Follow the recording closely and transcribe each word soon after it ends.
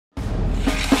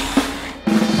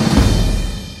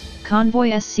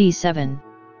Convoy SC-7.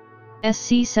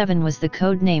 SC-7 was the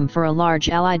code name for a large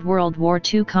Allied World War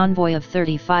II convoy of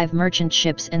 35 merchant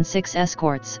ships and 6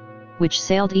 escorts, which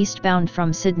sailed eastbound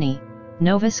from Sydney,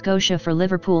 Nova Scotia for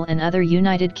Liverpool and other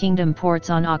United Kingdom ports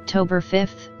on October 5,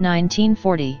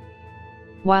 1940.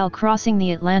 While crossing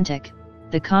the Atlantic,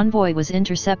 the convoy was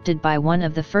intercepted by one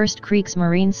of the first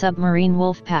Kriegsmarine submarine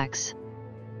wolf packs.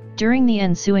 During the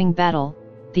ensuing battle,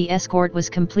 the escort was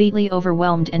completely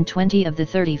overwhelmed and 20 of the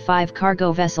 35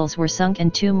 cargo vessels were sunk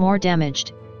and 2 more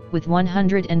damaged, with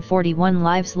 141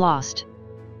 lives lost.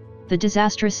 The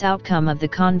disastrous outcome of the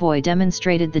convoy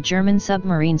demonstrated the German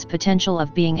submarines' potential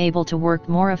of being able to work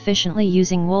more efficiently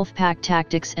using wolf pack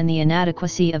tactics and the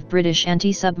inadequacy of British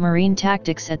anti-submarine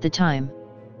tactics at the time.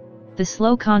 The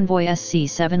slow convoy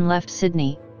SC-7 left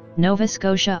Sydney, Nova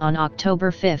Scotia on October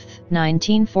 5,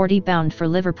 1940 bound for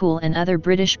Liverpool and other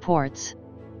British ports.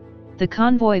 The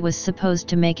convoy was supposed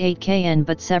to make 8 km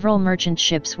but several merchant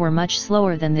ships were much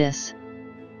slower than this.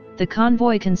 The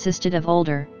convoy consisted of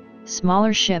older,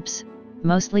 smaller ships,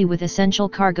 mostly with essential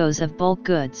cargoes of bulk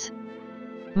goods.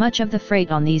 Much of the freight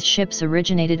on these ships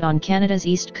originated on Canada's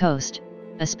east coast,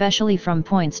 especially from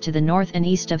points to the north and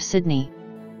east of Sydney.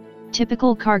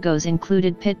 Typical cargoes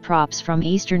included pit props from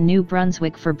eastern New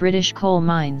Brunswick for British coal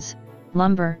mines,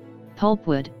 lumber,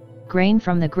 pulpwood, grain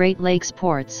from the Great Lakes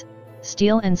ports,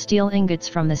 steel and steel ingots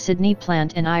from the Sydney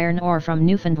plant and iron ore from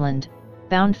Newfoundland,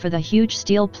 bound for the huge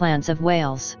steel plants of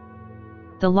Wales.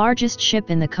 The largest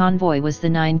ship in the convoy was the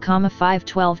 9,5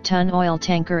 12-ton oil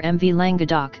tanker MV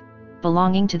Languedoc,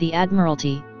 belonging to the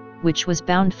Admiralty, which was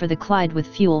bound for the Clyde with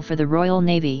fuel for the Royal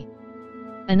Navy.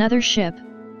 Another ship,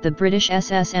 the British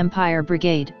SS Empire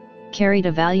Brigade, carried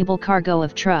a valuable cargo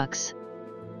of trucks.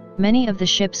 Many of the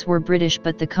ships were British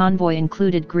but the convoy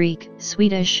included Greek,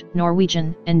 Swedish,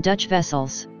 Norwegian, and Dutch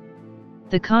vessels.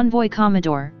 The convoy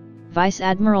Commodore, Vice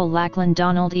Admiral Lachlan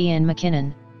Donald Ian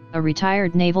Mackinnon, a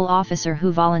retired naval officer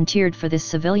who volunteered for this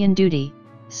civilian duty,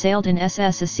 sailed in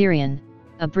SS Assyrian,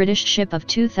 a British ship of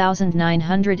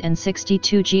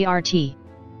 2,962 GRT.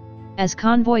 As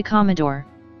convoy Commodore,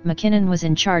 Mackinnon was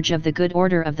in charge of the good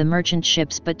order of the merchant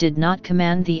ships but did not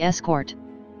command the escort.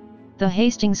 The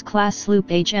Hastings-class sloop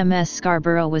HMS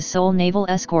Scarborough was sole naval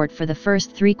escort for the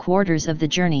first 3 quarters of the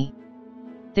journey.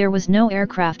 There was no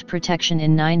aircraft protection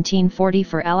in 1940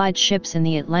 for Allied ships in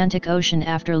the Atlantic Ocean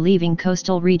after leaving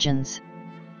coastal regions.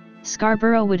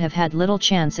 Scarborough would have had little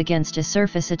chance against a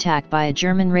surface attack by a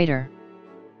German raider.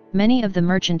 Many of the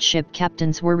merchant ship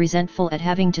captains were resentful at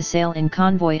having to sail in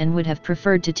convoy and would have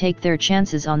preferred to take their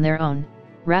chances on their own,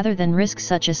 rather than risk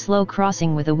such a slow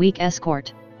crossing with a weak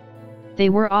escort. They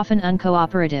were often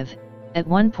uncooperative. At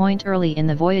one point early in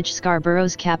the voyage,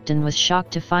 Scarborough's captain was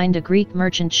shocked to find a Greek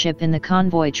merchant ship in the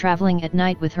convoy traveling at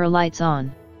night with her lights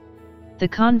on. The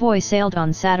convoy sailed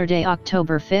on Saturday,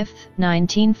 October 5,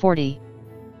 1940.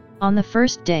 On the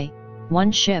first day, one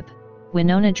ship,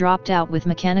 Winona, dropped out with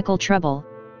mechanical trouble,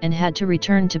 and had to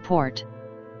return to port.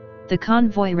 The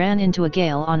convoy ran into a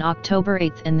gale on October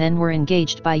 8 and then were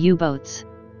engaged by U-boats.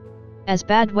 As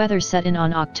bad weather set in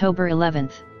on October 11,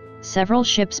 several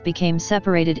ships became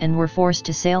separated and were forced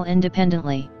to sail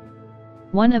independently.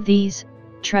 One of these,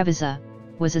 Trevisa,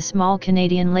 was a small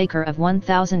Canadian laker of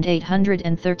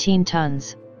 1,813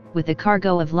 tons, with a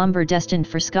cargo of lumber destined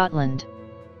for Scotland.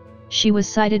 She was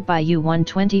sighted by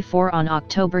U-124 on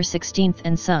October 16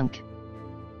 and sunk.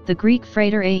 The Greek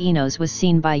freighter Aenos was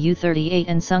seen by U-38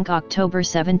 and sunk October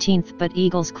 17, but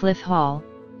Eagles Cliff Hall,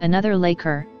 another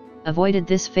laker, avoided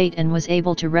this fate and was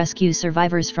able to rescue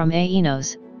survivors from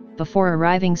Aenos, before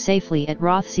arriving safely at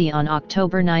Rothsay on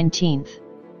October 19.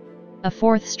 A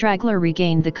fourth straggler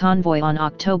regained the convoy on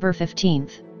October 15.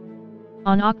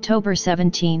 On October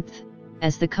 17,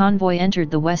 as the convoy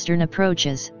entered the western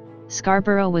approaches,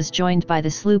 Scarborough was joined by the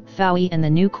sloop Fowey and the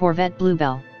new corvette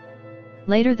Bluebell.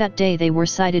 Later that day they were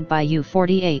sighted by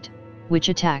U-48, which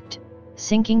attacked,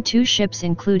 sinking 2 ships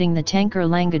including the tanker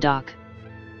Languedoc.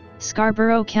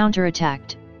 Scarborough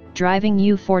counterattacked, driving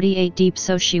U-48 deep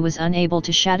so she was unable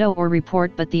to shadow or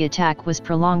report, but the attack was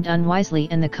prolonged unwisely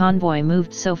and the convoy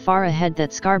moved so far ahead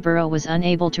that Scarborough was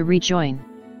unable to rejoin.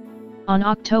 On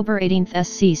October 18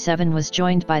 SC-7 was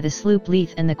joined by the sloop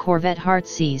Leith and the corvette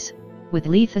Heartsease, with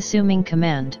Leith assuming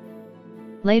command.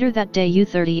 Later that day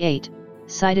U-38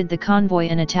 sighted the convoy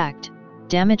and attacked,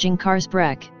 damaging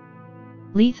Carsbreck.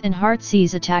 Leith and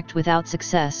Heartsease attacked without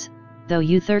success, though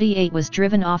U-38 was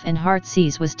driven off and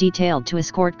Heartsease was detailed to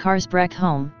escort Carsbreck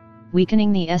home,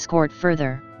 weakening the escort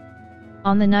further.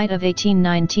 On the night of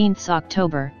 19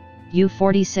 October,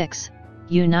 U-46,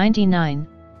 U-99,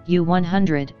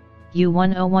 U-100,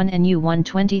 U-101 and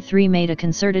U-123 made a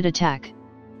concerted attack.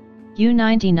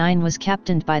 U-99 was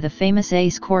captained by the famous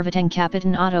ace corvetting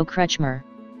Captain Otto Kretschmer.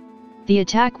 The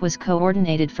attack was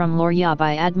coordinated from Lorya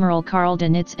by Admiral Karl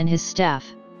Dönitz and his staff.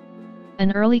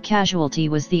 An early casualty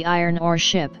was the iron ore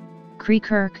ship,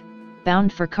 Creekirk,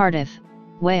 bound for Cardiff,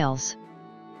 Wales.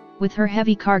 With her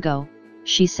heavy cargo,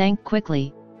 she sank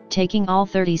quickly, taking all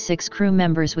 36 crew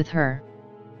members with her.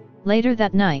 Later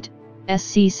that night,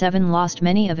 SC-7 lost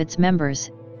many of its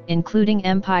members, including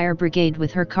Empire Brigade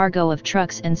with her cargo of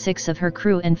trucks and 6 of her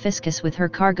crew, and Fiscus with her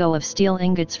cargo of steel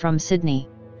ingots from Sydney.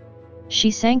 She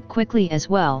sank quickly as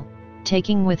well,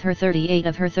 taking with her 38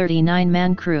 of her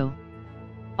 39-man crew.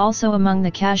 Also among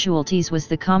the casualties was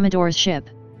the Commodore's ship,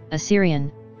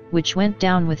 Assyrian, which went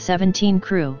down with 17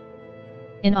 crew.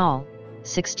 In all,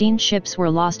 16 ships were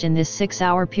lost in this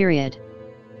 6-hour period.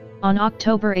 On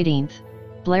October 18,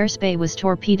 Blair's Bay was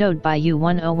torpedoed by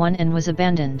U-101 and was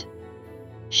abandoned.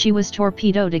 She was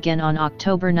torpedoed again on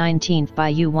October 19 by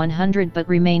U-100 but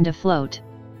remained afloat.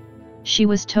 She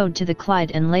was towed to the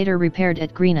Clyde and later repaired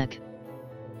at Greenock.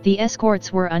 The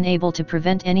escorts were unable to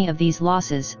prevent any of these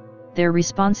losses, their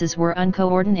responses were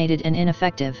uncoordinated and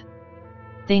ineffective.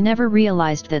 They never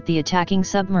realized that the attacking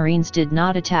submarines did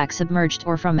not attack submerged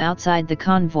or from outside the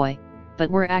convoy, but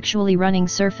were actually running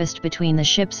surfaced between the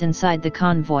ships inside the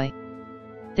convoy.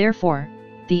 Therefore,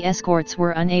 the escorts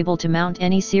were unable to mount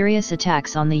any serious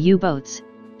attacks on the U-boats,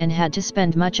 and had to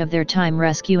spend much of their time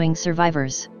rescuing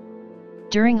survivors.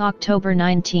 During October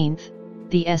 19,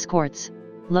 the escorts,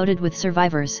 loaded with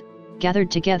survivors,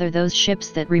 gathered together those ships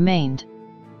that remained.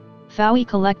 Fowey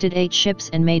collected 8 ships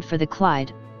and made for the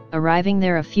Clyde, arriving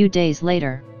there a few days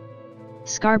later.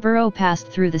 Scarborough passed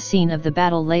through the scene of the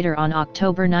battle later on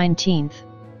October 19.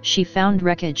 She found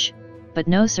wreckage, but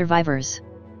no survivors.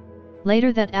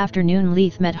 Later that afternoon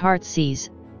Leith met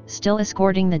Heartsease, still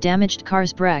escorting the damaged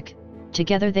Carsbreck.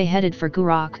 Together they headed for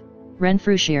Gourock,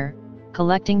 Renfrewshire,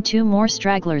 collecting 2 more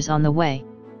stragglers on the way.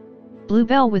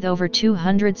 Bluebell, with over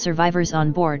 200 survivors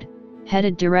on board,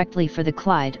 headed directly for the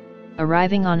Clyde,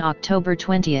 arriving on October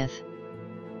 20.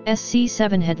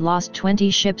 SC-7 had lost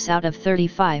 20 ships out of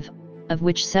 35, of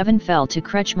which 7 fell to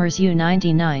Kretschmer's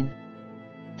U-99.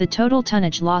 The total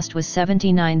tonnage lost was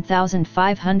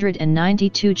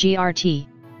 79,592 GRT.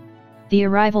 The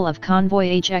arrival of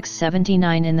convoy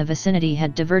HX-79 in the vicinity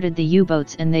had diverted the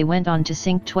U-boats and they went on to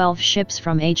sink 12 ships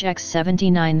from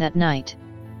HX-79 that night.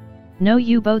 No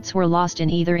U-boats were lost in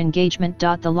either engagement.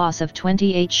 The loss of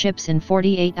 28 ships in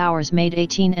 48 hours made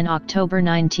 18 and October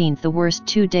 19 the worst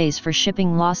 2 days for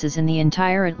shipping losses in the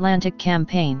entire Atlantic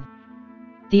campaign.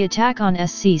 The attack on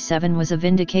SC-7 was a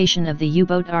vindication of the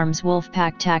U-boat arms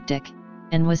Wolfpack tactic,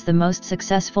 and was the most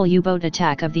successful U-boat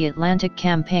attack of the Atlantic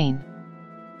campaign.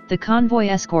 The convoy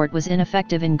escort was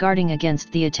ineffective in guarding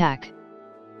against the attack.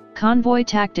 Convoy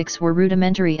tactics were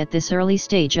rudimentary at this early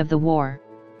stage of the war.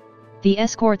 The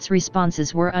escort's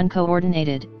responses were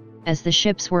uncoordinated, as the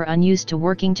ships were unused to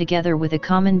working together with a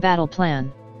common battle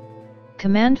plan.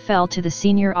 Command fell to the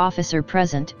senior officer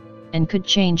present, and could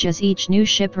change as each new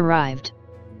ship arrived.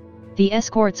 The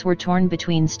escorts were torn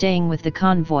between staying with the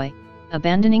convoy,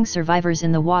 abandoning survivors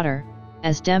in the water,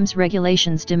 as DEM's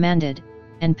regulations demanded,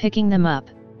 and picking them up,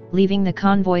 leaving the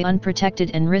convoy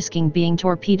unprotected and risking being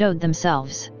torpedoed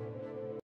themselves.